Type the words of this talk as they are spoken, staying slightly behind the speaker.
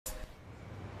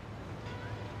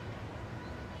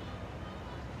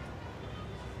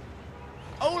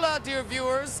Hola, dear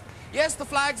viewers. Yes, the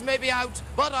flags may be out,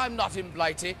 but I'm not in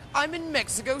Blighty. I'm in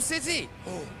Mexico City.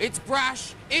 It's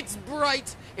brash, it's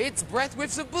bright, it's breath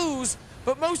whiffs of booze,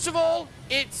 but most of all,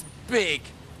 it's big.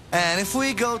 And if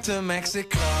we go to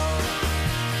Mexico,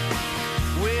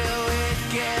 will it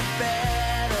get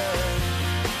better?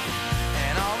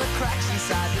 And all the cracks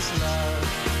inside this love,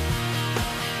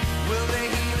 will they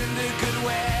heal into good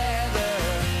weather?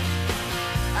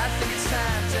 I think it's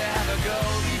time to have a go.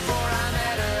 Before I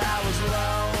met her, I was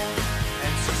alone,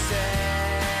 and she saved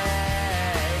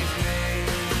me.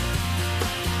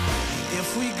 If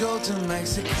we go to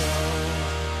Mexico.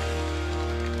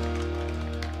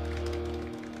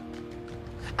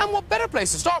 And what better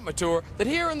place to start my tour than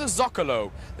here in the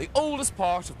Zocalo, the oldest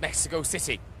part of Mexico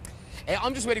City.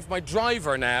 I'm just waiting for my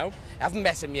driver now. I haven't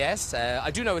met him yet.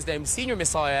 I do know his name's Senior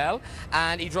Misael,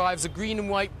 and he drives a green and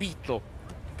white Beetle.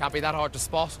 Can't be that hard to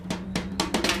spot.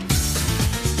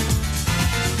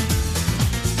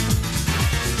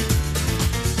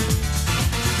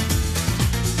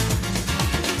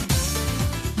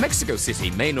 Mexico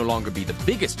City may no longer be the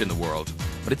biggest in the world,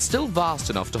 but it's still vast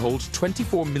enough to hold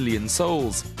 24 million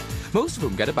souls, most of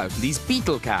whom get about in these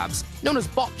Beetle cabs, known as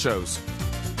bochos.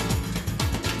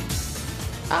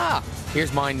 Ah,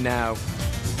 here's mine now.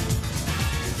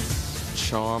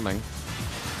 Charming.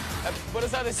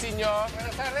 Buenas tardes, señor.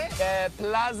 Buenas tardes.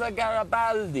 Plaza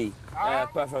Garibaldi,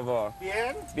 por favor.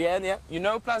 Bien. Bien, yeah. You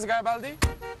know Plaza Garibaldi?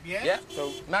 Bien. Yeah,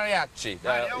 so mariachi.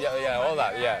 Yeah, all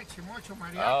that, yeah. Mucho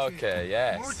mariachi. Okay,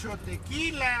 yes. Mucho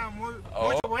tequila,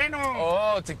 mucho bueno.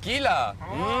 Oh, tequila.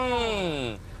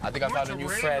 Oh. I think I found a new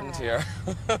friend here.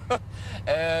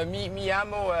 Mi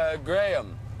llamo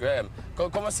Graham.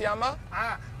 ¿Cómo se llama?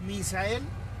 Ah, Misael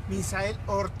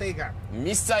Ortega.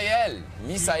 Misael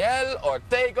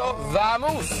Ortega. Oh.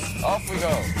 Vamos. Off we go.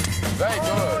 Very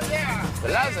good. Yeah.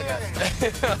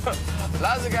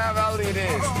 Plaza Garibaldi it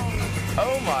is.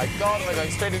 Oh my God, we're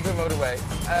going straight into the motorway.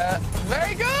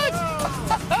 Very good!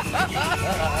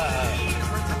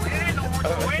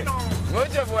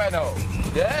 Mucho bueno.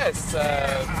 Yes,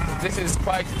 this is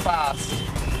quite fast.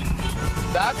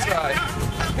 That's right.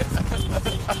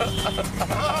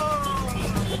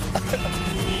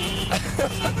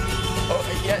 Oh,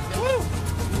 yeah. Woo.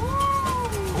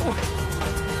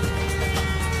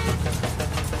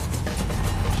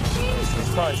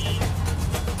 Jesus Christ.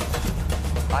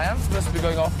 I am supposed to be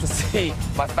going off to see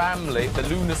my family, the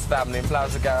Lunas family in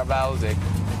Plaza Garibaldi.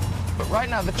 But right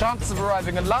now, the chances of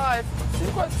arriving alive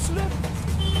seem quite slim.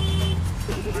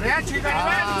 Mariachi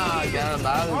Garibaldi.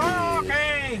 Garibaldi. Oh,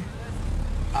 okay.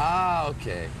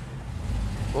 Okay.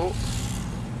 Oh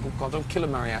God, don't kill a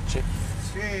mariachi.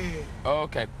 Sí.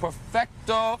 Okay,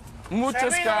 perfecto.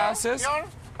 Muchas gracias.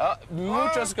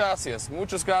 Muchas gracias,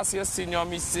 señor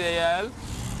Misael.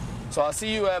 So I'll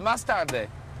see you más tarde.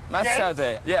 Más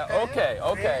tarde. Yeah,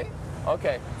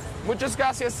 okay. Muchas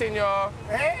gracias, señor.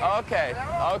 Okay,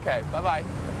 bye-bye.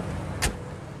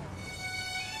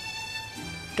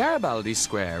 Garibaldi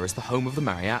Square is the home of the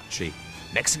mariachi,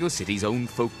 Mexico City's own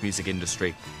folk music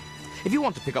industry. If you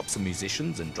want to pick up some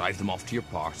musicians and drive them off to your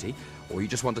party, or you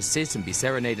just want to sit and be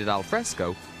serenaded al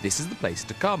fresco, this is the place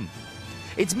to come.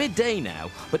 It's midday now,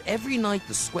 but every night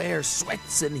the square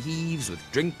sweats and heaves with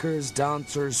drinkers,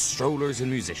 dancers, strollers and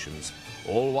musicians,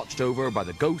 all watched over by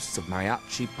the ghosts of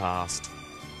mariachi past,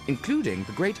 including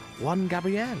the great Juan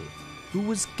Gabriel, who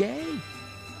was gay.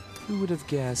 Who would have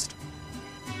guessed?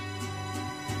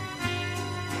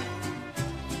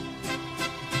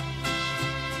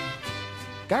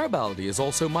 Garibaldi is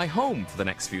also my home for the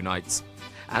next few nights,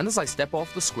 and as I step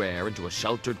off the square into a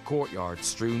sheltered courtyard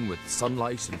strewn with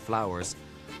sunlight and flowers,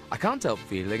 I can't help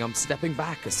feeling I'm stepping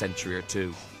back a century or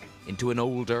two into an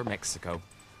older Mexico.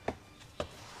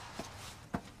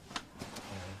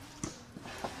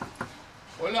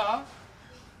 Hola.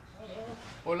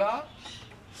 Hola.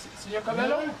 Señor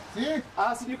Camelo? Sí.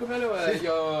 Señor Camelo,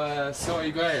 yo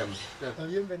soy Graham.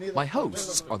 My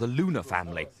hosts are the Luna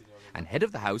family, and head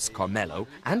of the house, Carmelo,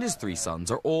 and his three sons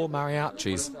are all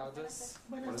mariachis.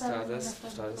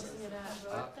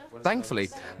 Thankfully,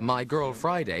 my girl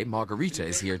Friday, Margarita,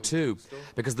 is here too,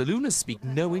 because the Lunas speak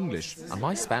no English, and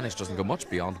my Spanish doesn't go much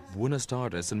beyond buenas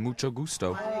tardes and mucho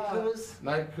gusto.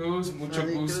 Marcos, mucho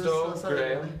gusto.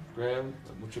 Graham,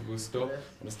 mucho gusto.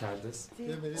 Buenas tardes.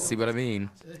 See what I mean?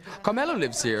 Carmelo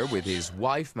lives here with his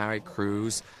wife, Mary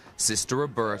Cruz, sister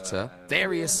Roberta,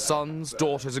 various sons,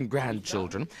 daughters and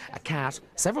grandchildren, a cat,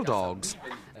 several dogs,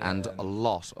 and a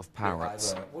lot of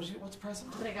parrots. What's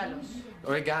present?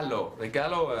 Regalo,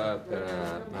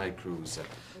 Mary Cruz.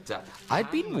 I'd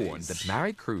been warned that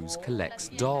Mary Cruz collects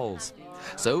dolls,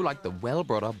 So, like the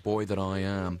well-brought-up boy that I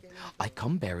am, I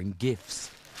come bearing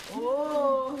gifts.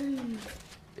 Oh.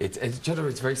 It's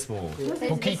very small.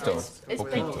 Poquito.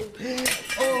 Poquito.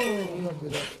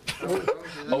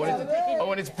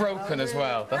 Oh, and it's broken as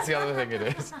well. That's the other thing it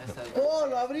is. Oh,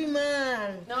 lo abrí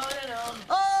mal. No.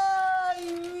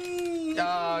 Ay,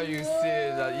 Oh, you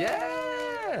see that?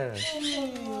 Yeah.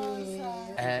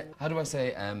 How do I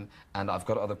say, and I've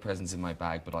got other presents in my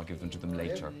bag, but I'll give them to them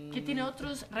later. Que tiene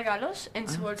otros regalos en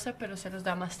su bolsa, pero se los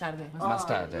da más tarde. Más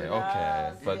tarde,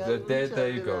 okay. But there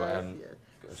you go.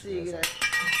 Sí, gracias.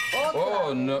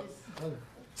 Oh, no.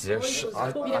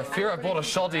 I fear I bought a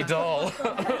shoddy doll.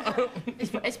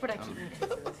 Es por aquí.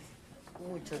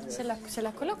 ¿Se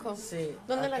la coloco? Sí.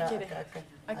 ¿Dónde la Acá, quiere? acá.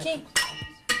 Aquí.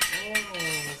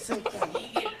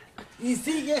 Y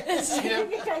sigue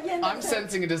cayendo. I'm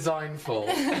sensing a design fall.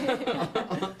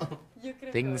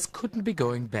 Things couldn't be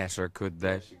going better, could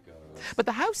they? But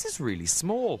the house is really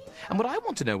small, and what I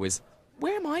want to know is,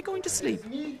 where am I going to sleep?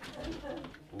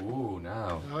 Ooh,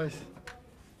 now.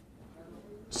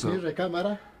 Mi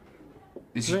recámara.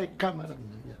 Is Recámara.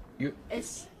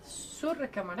 ¿Es su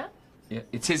recámara? Yeah,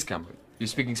 it's his camera. You're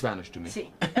speaking Spanish to me.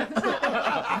 Sí.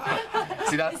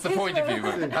 See, that's the point of view.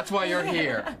 That's why you're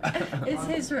here. It's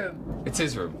his room. It's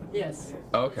his room. Yes.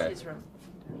 Okay. It's his room.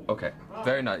 Okay.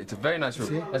 Very nice. It's a very nice room.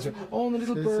 Sí. Nice room. Oh, and the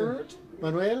little bird.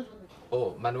 Manuel.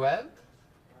 Oh, Manuel.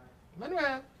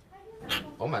 Manuel.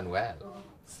 Oh, Manuel.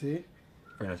 Sí.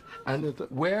 Very nice. And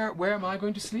where am I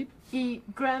going to sleep? ¿Y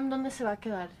Graham dónde se va a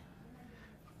quedar?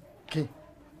 ¿Qué?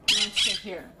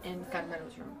 Here, in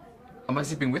Carmelo's room. Am I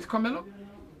sleeping with Carmelo?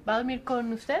 ¿Va a dormir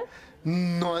con usted?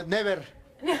 No, never.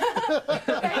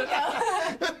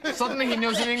 Suddenly he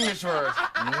knows an English word.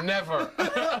 Never.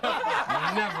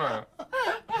 Never.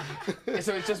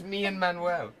 So it's just me and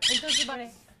Manuel. Entonces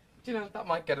vale. You know, that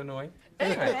might get annoying.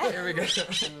 Anyway, here we go.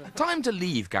 Time to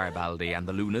leave Garibaldi and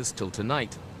the Lunas till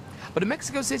tonight. But in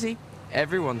Mexico City,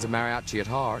 everyone's a mariachi at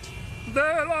heart. De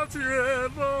la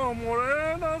sierra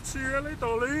morena,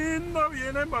 cielito linda,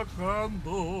 vienen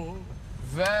bajando.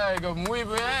 Very good. Muy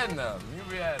bien. Muy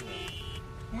bien.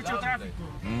 Mucho tráfico.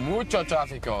 Mucho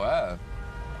tráfico, eh?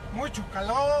 Mucho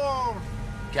calor.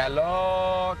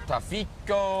 Calor,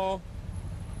 tráfico,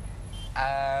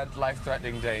 and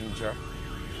life-threatening danger.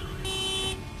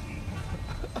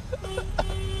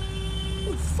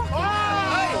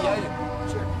 Hey,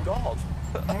 dear God.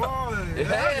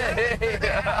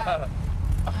 Yeah.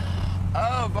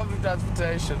 Oh, public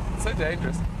transportation. So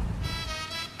dangerous.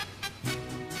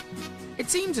 It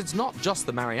seems it's not just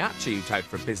the mariachi who tout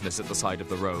for business at the side of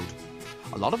the road.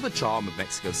 A lot of the charm of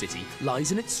Mexico City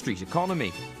lies in its street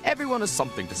economy. Everyone has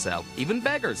something to sell, even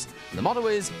beggars. And the motto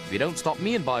is, if you don't stop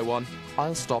me and buy one,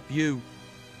 I'll stop you.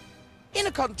 In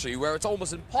a country where it's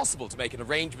almost impossible to make an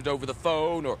arrangement over the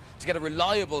phone or to get a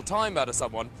reliable time out of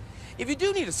someone, if you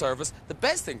do need a service, the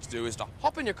best thing to do is to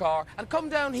hop in your car and come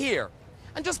down here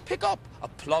and just pick up a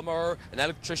plumber, an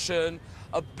electrician,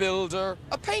 a builder,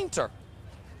 a painter.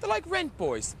 They're like rent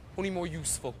boys, only more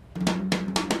useful.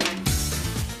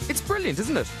 It's brilliant,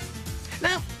 isn't it?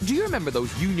 Now, do you remember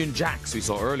those Union Jacks we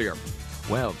saw earlier?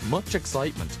 Well, much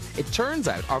excitement. It turns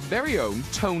out our very own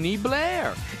Tony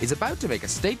Blair is about to make a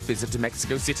state visit to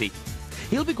Mexico City.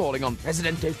 He'll be calling on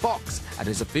Presidente Fox at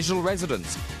his official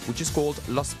residence, which is called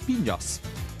Los Pinos,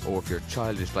 or if you're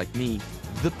childish like me,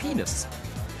 the penis.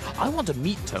 I want to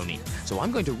meet Tony, so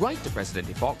I'm going to write to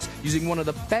Presidente Fox using one of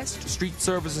the best street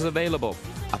services available,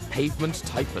 a pavement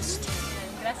typist.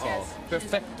 Gracias. Oh,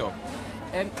 perfecto.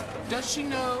 Does she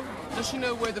know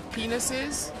where the penis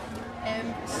is?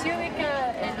 Sí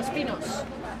ubica Los Pinos.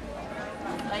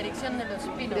 La dirección de Los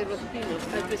Pinos. De los pinos.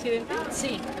 ¿Al presidente?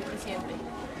 Sí, el presidente.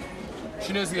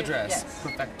 She knows the address. Yes.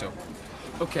 Perfecto.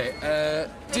 Okay,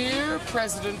 dear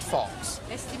President Fox.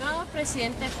 Estimado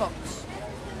presidente Fox.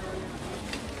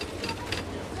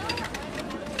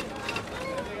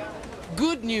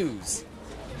 Good news.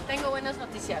 Tengo buenas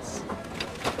noticias.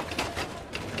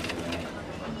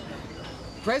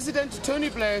 President Tony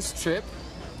Blair's trip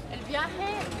El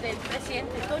viaje del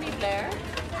presidente Tony Blair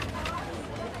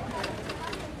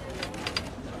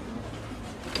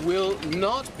will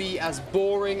not be as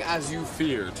boring as you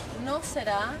feared. no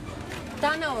será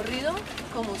tan aburrido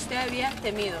como usted había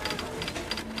temido.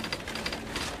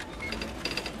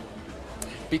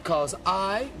 Because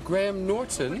I, Graham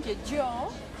Norton, Que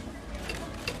yo,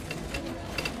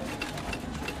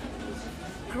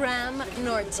 Graham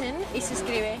Norton, y se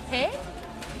escribe G-R-A-H-A-M,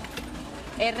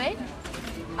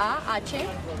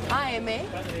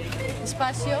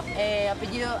 espacio,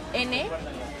 apellido N,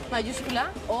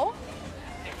 mayúscula, O-R-T-O-N.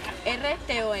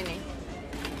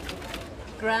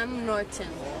 Graham Norton.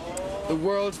 The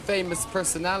world-famous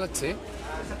personality.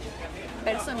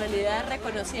 Personalidad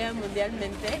reconocida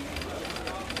mundialmente.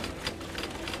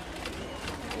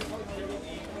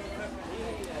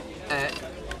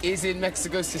 Is in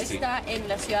Mexico City. Está en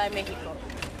la Ciudad de México.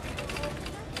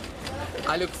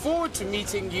 I look forward to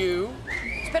meeting you.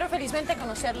 Espero felizmente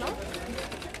conocerlo.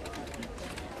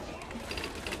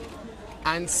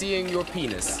 And seeing your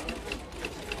penis.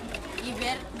 Y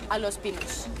ver a los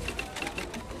pinos.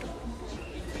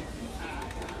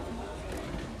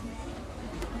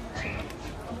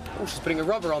 Oh, she's putting a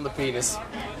rubber on the penis.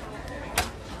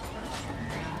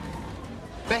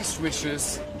 Best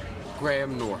wishes,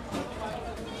 Graham Norton.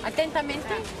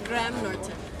 Atentamente, Graham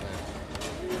Norton.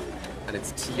 And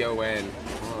it's T-O-N.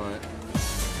 All right.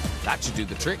 That should do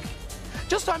the trick.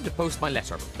 Just time to post my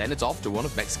letter. Then it's off to one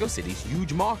of Mexico City's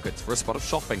huge markets for a spot of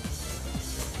shopping.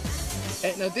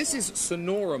 Now, this is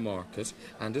Sonora Market,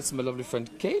 and it's my lovely friend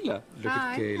Kayla. Look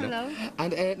Hi, at Kayla. hello.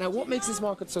 And now, what makes this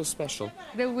market so special?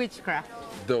 The witchcraft.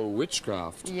 The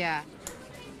witchcraft. Yeah.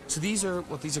 So these are,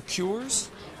 what, these are cures?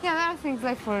 Yeah, there are things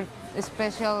like for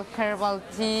special herbal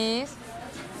teas.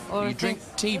 Or You drink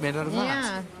tea made out of that?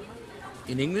 Yeah.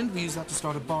 In England, we use that to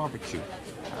start a barbecue.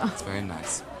 It's very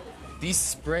nice. These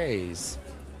sprays.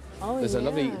 Oh,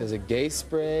 There's a gay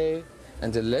spray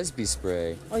and a lesbian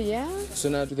spray. Oh, yeah. So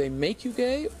now, do they make you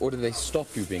gay or do they stop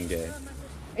you being gay?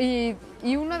 Y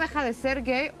uno deja de ser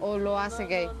gay o lo hace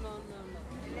gay.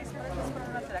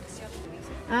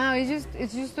 Ah,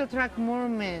 it's just to attract more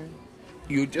men.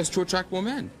 You just to attract more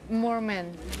men. More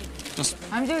men. Just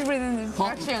I'm just reading the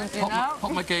instructions, you know?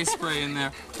 pop my gay spray in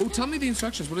there. Oh, tell me the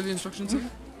instructions. What are the instructions?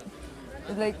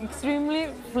 It's like extremely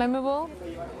flammable.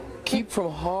 Keep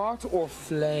from heart or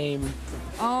flame.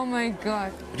 Oh my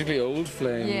God. Particularly old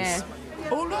flames. Yes.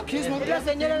 Oh, look, here's one. La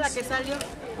señora la que salió.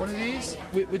 What are these?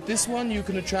 With this one, you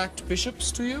can attract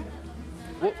bishops to you.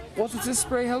 What does this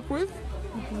spray help with?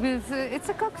 It's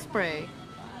a cock spray.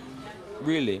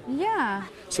 Really? Yeah.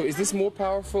 So is this more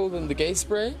powerful than the gay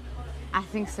spray? I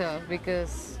think so,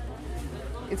 because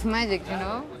it's magic, you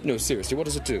know? No, seriously, what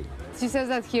does it do? She says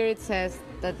that here it says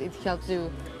that it helps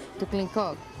you to clean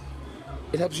cock.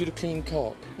 It helps you to clean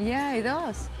cock. Yeah, it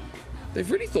does. They've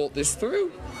really thought this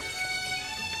through.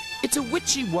 It's a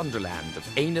witchy wonderland of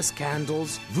anus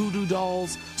candles, voodoo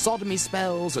dolls, sodomy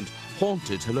spells, and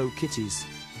haunted Hello Kitties.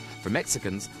 For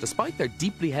Mexicans, despite their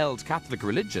deeply held Catholic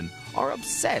religion, are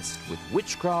obsessed with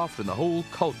witchcraft and the whole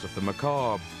cult of the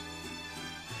macabre.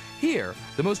 Here,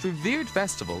 the most revered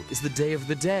festival is the Day of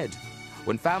the Dead,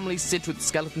 when families sit with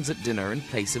skeletons at dinner in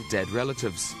place of dead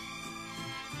relatives.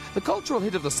 The cultural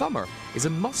hit of the summer is a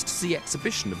must-see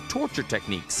exhibition of torture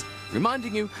techniques,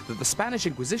 reminding you that the Spanish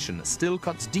Inquisition still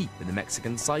cuts deep in the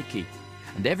Mexican psyche.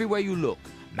 And everywhere you look,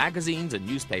 magazines and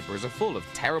newspapers are full of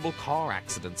terrible car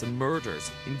accidents and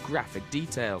murders in graphic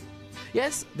detail.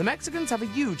 Yes, the Mexicans have a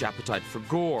huge appetite for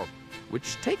gore,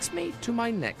 which takes me to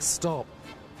my next stop.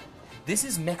 This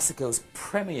is Mexico's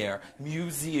premier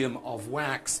museum of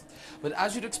wax. But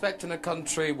as you'd expect in a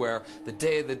country where the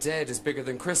Day of the Dead is bigger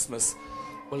than Christmas,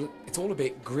 well, it's all a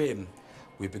bit grim.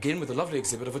 We begin with a lovely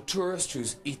exhibit of a tourist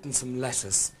who's eaten some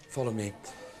lettuce. Follow me.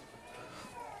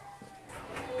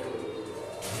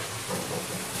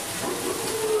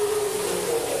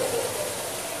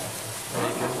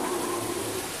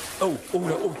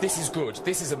 Oh, this is good.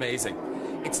 This is amazing.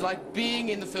 It's like being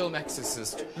in the film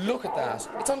Exorcist. Look at that.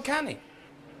 It's uncanny.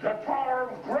 The power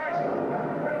of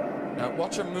Christ. Now,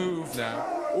 watch her move now.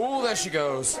 Oh, there she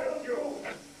goes.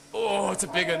 Oh, it's a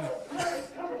big one.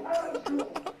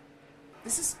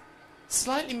 This is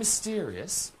slightly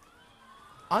mysterious.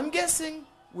 I'm guessing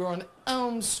we're on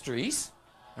Elm Street.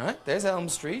 All right, there's Elm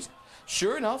Street.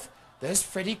 Sure enough, there's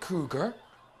Freddy Krueger.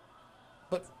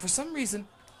 But for some reason,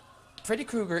 Freddy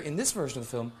Krueger in this version of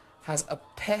the film has a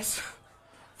pet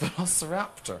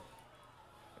velociraptor.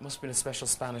 It must have been a special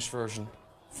Spanish version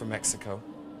for Mexico.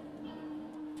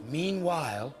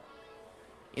 Meanwhile,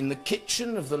 in the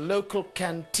kitchen of the local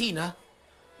cantina,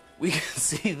 we can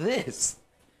see this.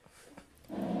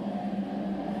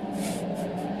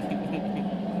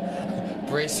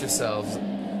 Brace yourselves.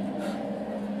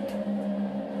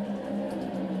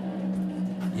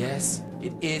 Yes,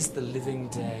 it is the living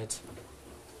dead.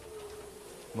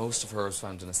 Most of her is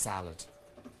found in a salad.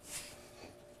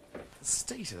 The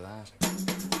state of that.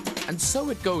 And so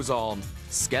it goes on.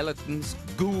 Skeletons,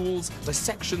 ghouls,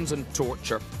 dissections and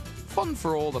torture. Fun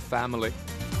for all the family.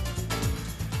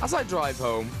 As I drive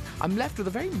home, I'm left with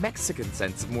a very Mexican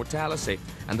sense of mortality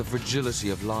and the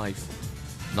fragility of life.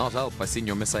 Not helped by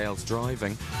Senor Misael's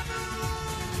driving.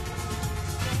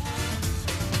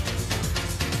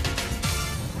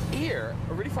 here,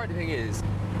 a really frightening thing is,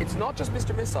 it's not just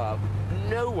Mr. Missile.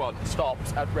 No one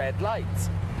stops at red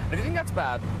lights. And if you think that's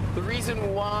bad, the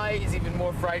reason why is even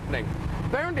more frightening.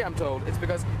 Apparently, I'm told, it's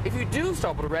because if you do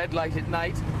stop at a red light at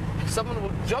night, someone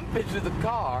will jump into the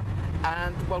car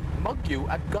and, well, mug you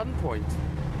at gunpoint.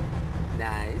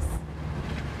 Nice.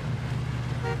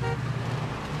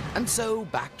 And so,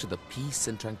 back to the peace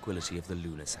and tranquility of the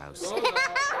Lunas house.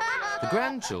 The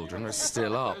grandchildren are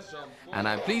still up, and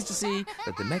I'm pleased to see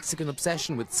that the Mexican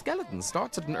obsession with skeletons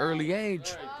starts at an early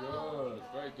age. Very good,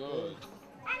 very good.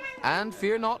 And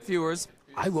fear not, viewers,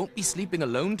 I won't be sleeping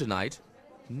alone tonight.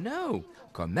 No,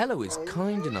 Carmelo is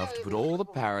kind enough to put all the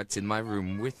parrots in my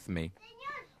room with me.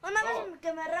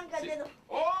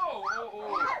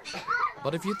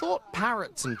 But if you thought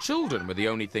parrots and children were the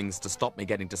only things to stop me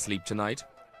getting to sleep tonight,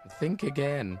 think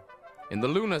again. In the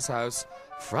Lunas house,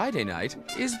 Friday night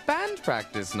is band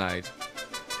practice night.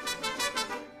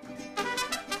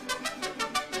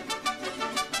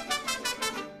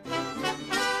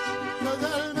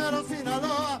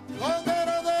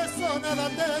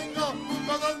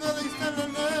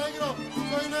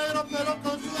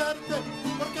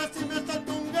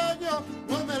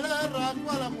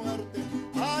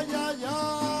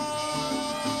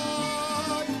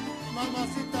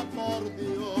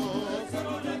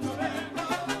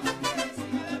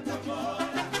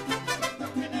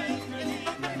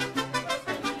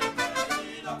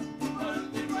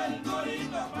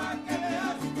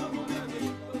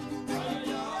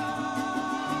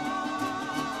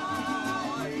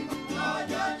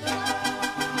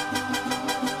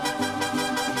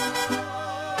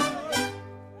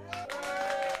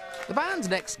 The band's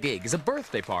next gig is a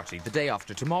birthday party the day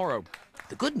after tomorrow.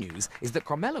 The good news is that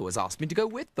Carmelo has asked me to go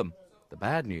with them. The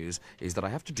bad news is that I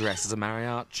have to dress as a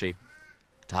mariachi.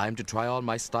 Time to try on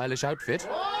my stylish outfit.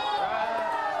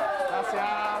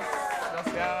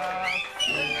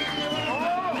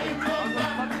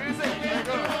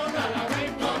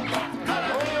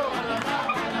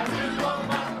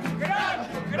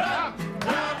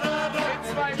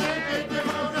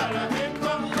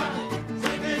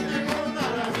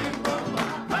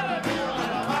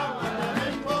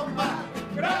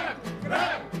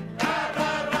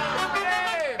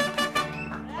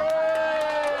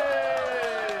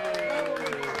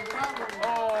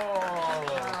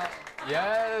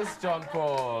 Yes, John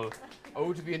Paul.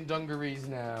 Oh, to be in dungarees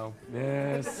now.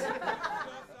 Yes.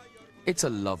 It's a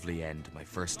lovely end to my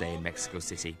first day in Mexico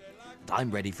City, and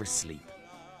I'm ready for sleep.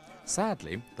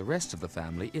 Sadly, the rest of the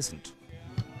family isn't.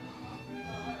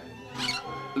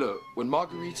 Look, when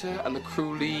Margarita and the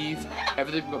crew leave,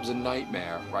 everything becomes a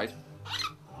nightmare, right?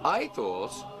 I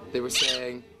thought they were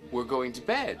saying, we're going to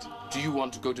bed. Do you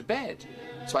want to go to bed?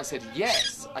 So I said,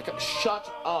 yes. I kept,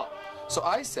 shut up. So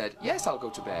I said, yes, I'll go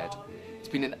to bed. It's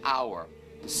been an hour.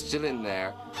 They're still in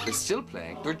there. They're still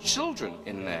playing. There are children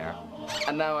in there.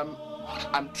 And now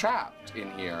I'm trapped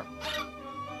in here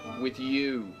with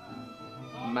you,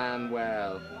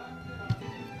 Manuel.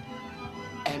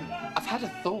 I've had a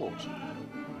thought.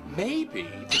 Maybe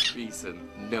the reason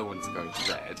no one's going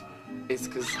to bed is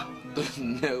because there's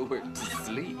nowhere to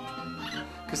sleep.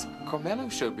 Because Carmelo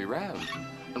showed me round.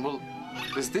 And well,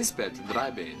 there's this bedroom that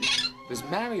I'm in. There's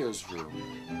Mario's room.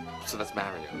 So that's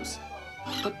Mario's.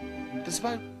 But there's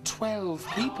about 12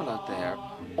 people out there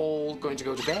all going to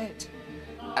go to bed.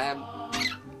 And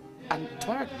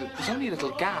tomorrow, there's only a little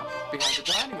gap behind the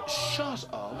dining room. Shut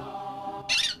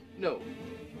up. No.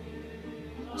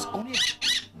 There's only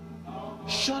a...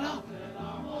 Shut up.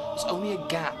 There's only a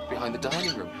gap behind the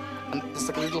dining room. And there's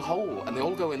like a little hole, and they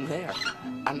all go in there.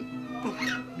 And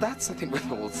that's, I think, where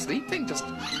they're all sleeping, just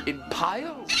in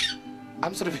piles.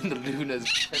 I'm sort of in the Luna's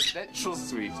presidential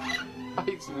suite. I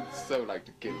would so like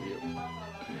to kill you.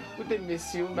 Would they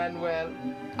miss you, Manuel?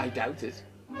 I doubt it.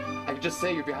 I could just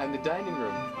say you're behind the dining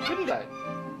room, couldn't I?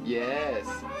 Yes.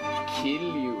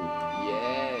 Kill you.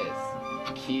 Yes.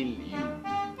 Kill you.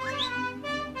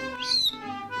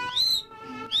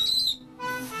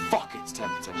 Fuck, it's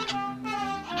tempting.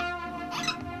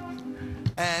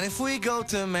 And if we go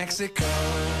to Mexico